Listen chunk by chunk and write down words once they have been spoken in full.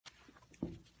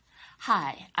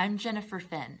Hi, I'm Jennifer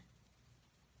Finn.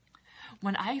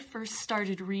 When I first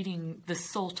started reading The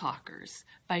Soul Talkers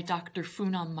by Dr.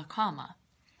 Funom Makama,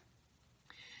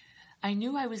 I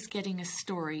knew I was getting a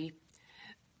story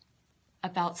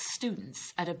about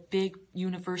students at a big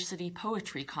university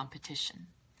poetry competition.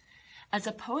 As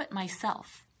a poet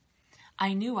myself,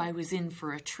 I knew I was in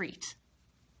for a treat.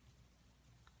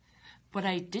 What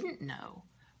I didn't know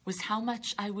was how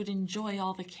much I would enjoy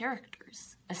all the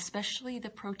characters, especially the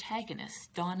protagonists,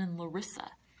 Dawn and Larissa,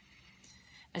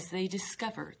 as they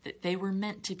discovered that they were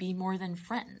meant to be more than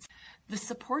friends. The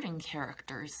supporting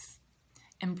characters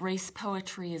embrace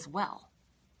poetry as well.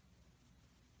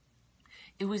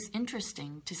 It was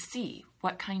interesting to see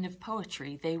what kind of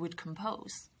poetry they would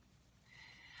compose.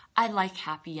 I like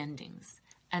happy endings,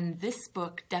 and this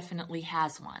book definitely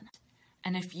has one.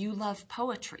 And if you love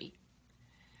poetry,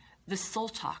 The Soul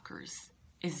Talkers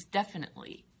is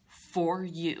definitely for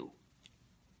you.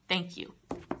 Thank you.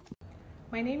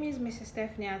 My name is Mrs.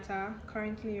 Stephanie Atta,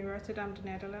 currently in Rotterdam, the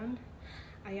Netherlands.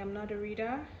 I am not a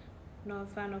reader, nor a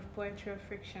fan of poetry or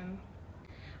fiction.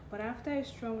 But after a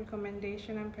strong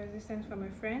recommendation and persistence from a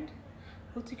friend,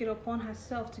 who took it upon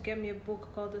herself to get me a book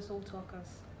called The Soul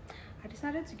Talkers, I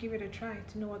decided to give it a try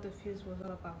to know what the fuse was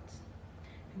all about.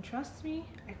 And trust me,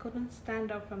 I couldn't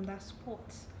stand up from that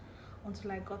spot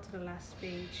until I got to the last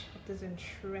page of this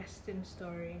interesting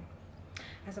story.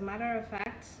 As a matter of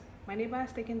fact, my neighbor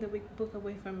has taken the book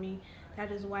away from me.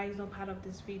 That is why he's not part of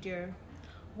this video.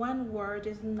 One word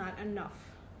is not enough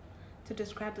to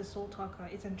describe The Soul Talker.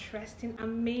 It's interesting,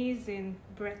 amazing,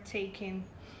 breathtaking.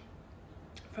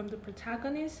 From the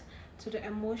protagonist to the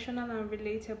emotional and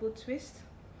relatable twist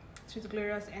to the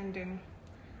glorious ending.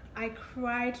 I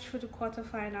cried through the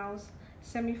quarterfinals,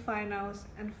 semi-finals,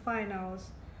 and finals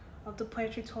of the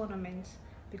poetry tournament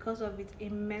because of its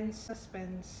immense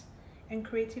suspense and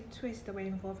creative twists that were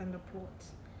involved in the plot.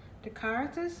 The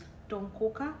characters, Don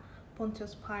Coca,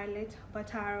 Pontius Pilate,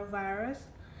 Bataro Virus,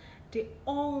 they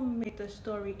all made the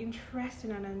story interesting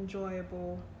and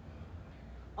enjoyable.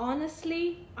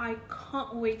 Honestly, I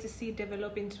can't wait to see it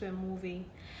develop into a movie.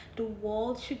 The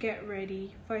world should get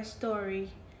ready for a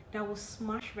story that will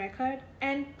smash record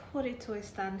and put it to a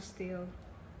standstill.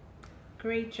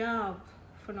 Great job,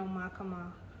 Funom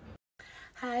Makama.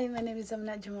 Hi, my name is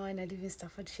Amnat Jamal and I live in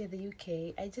Staffordshire, the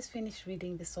UK. I just finished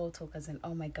reading The Soul Talkers and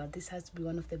oh my god, this has to be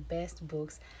one of the best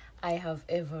books I have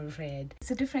ever read. It's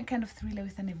a different kind of thriller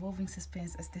with an evolving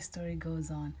suspense as the story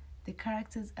goes on. The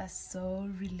characters are so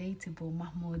relatable.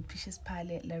 Mahmoud, Pontius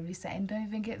Pilate, Larissa, and don't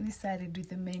even get me started with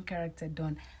the main character,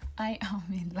 Dawn. I am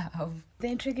in love. The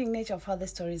intriguing nature of how the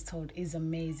story is told is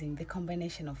amazing. The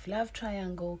combination of love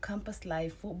triangle, campus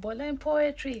life, football, and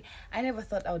poetry. I never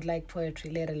thought I would like poetry,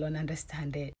 let alone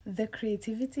understand it. The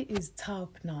creativity is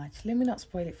top notch. Let me not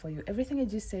spoil it for you. Everything I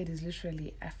just said is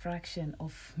literally a fraction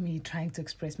of me trying to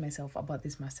express myself about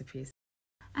this masterpiece.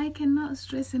 I cannot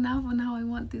stress enough on how I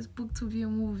want this book to be a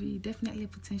movie. Definitely a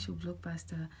potential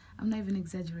blockbuster. I'm not even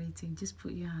exaggerating. Just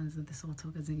put your hands on The Soul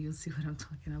Talkers and you'll see what I'm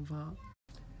talking about.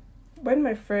 When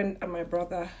my friend and my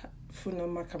brother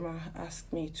Funom Makama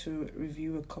asked me to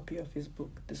review a copy of his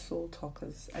book, The Soul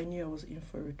Talkers, I knew I was in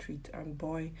for a treat, and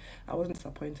boy, I wasn't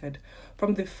disappointed.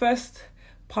 From the first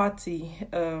party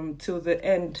till the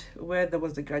end, where there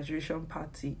was the graduation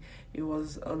party, it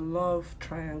was a love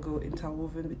triangle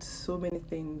interwoven with so many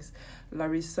things.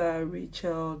 Larissa,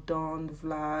 Rachel, Dawn,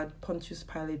 Vlad, Pontius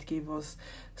Pilate gave us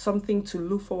something to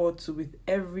look forward to with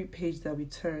every page that we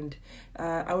turned.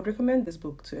 I would recommend this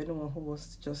book to anyone who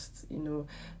wants to just,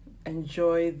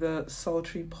 enjoy the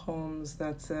sultry poems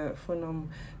that Funom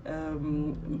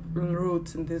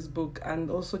wrote in this book, and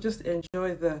also just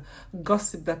enjoy the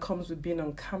gossip that comes with being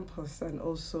on campus, and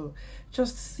also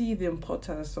just see the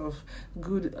importance of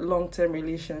good long-term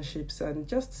relationships, and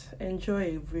just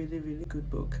enjoy a really, really good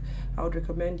book. I would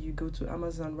recommend you go to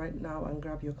Amazon right now and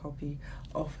grab your copy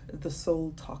of The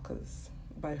Soul Talkers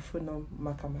by Funom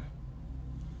Makama.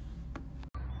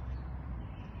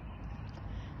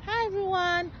 Hi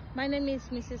everyone, my name is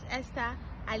Mrs. Esther.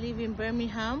 I live in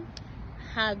Birmingham.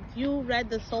 Have you read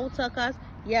The Soul Talkers?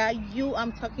 Yeah,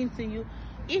 I'm talking to you.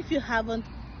 If you haven't,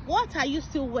 what are you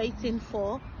still waiting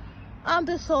for?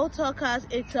 The Soul Talkers,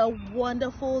 it's a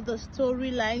wonderful, the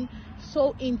storyline,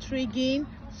 so intriguing,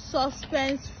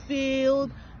 suspense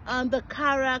filled, and the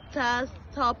characters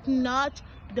top notch.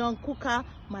 Don Cooker,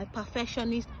 my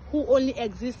perfectionist, who only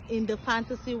exists in the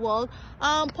fantasy world.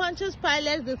 Pontius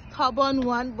Pilate, the stubborn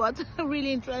one, but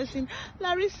really interesting.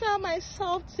 Larissa, my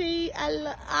softie,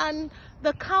 and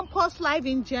the campus life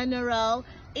in general.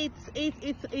 It's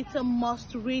a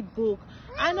must-read book.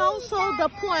 And also the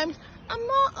poems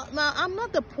I'm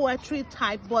not the poetry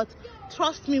type, but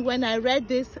trust me, when I read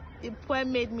this, the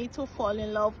poem made me to fall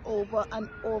in love over and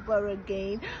over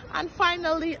again. And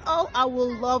finally, oh, I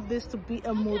will love this to be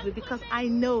a movie, because I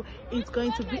know it's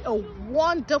going to be a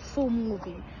wonderful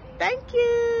movie. Thank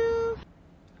you.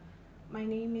 My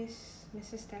name is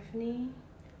Mrs. Stephanie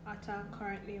Atta,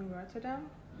 currently in Rotterdam.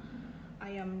 I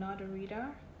am not a reader,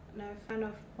 nor a fan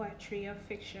of poetry or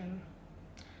fiction.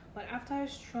 But after a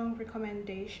strong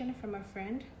recommendation from a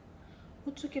friend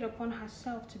who took it upon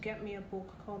herself to get me a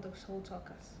book called The Soul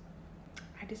Talkers,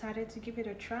 I decided to give it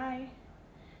a try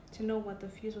to know what the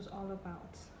fuse was all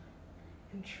about.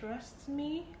 And trust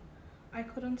me, I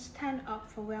couldn't stand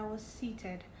up from where I was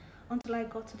seated until I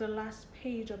got to the last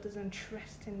page of this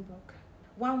interesting book.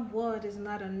 One word is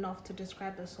not enough to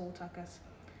describe The Soul Talkers.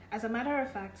 As a matter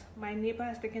of fact, my neighbor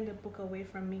has taken the book away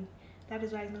from me. That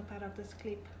is why it's not part of this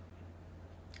clip.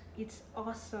 It's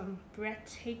awesome,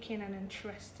 breathtaking, and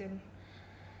interesting.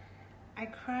 I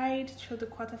cried through the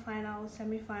quarterfinals,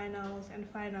 semifinals, and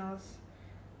finals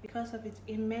because of its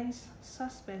immense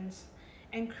suspense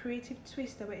and creative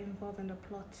twists that were involved in the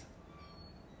plot.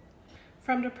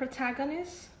 From the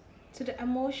protagonist to the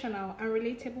emotional and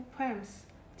relatable poems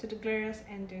to the glorious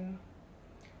ending.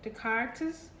 The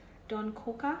characters, Don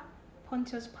Coca,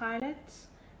 Pontius Pilate,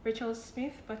 Rachel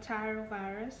Smith, Bataro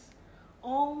Virus,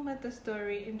 all made the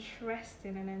story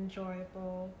interesting and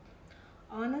enjoyable.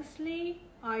 Honestly,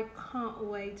 I can't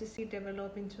wait to see it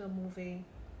develop into a movie.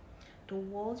 The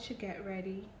world should get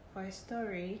ready for a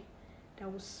story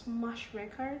that will smash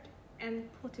record and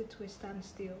put it to a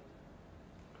standstill.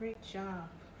 Great job,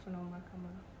 Funom Makama.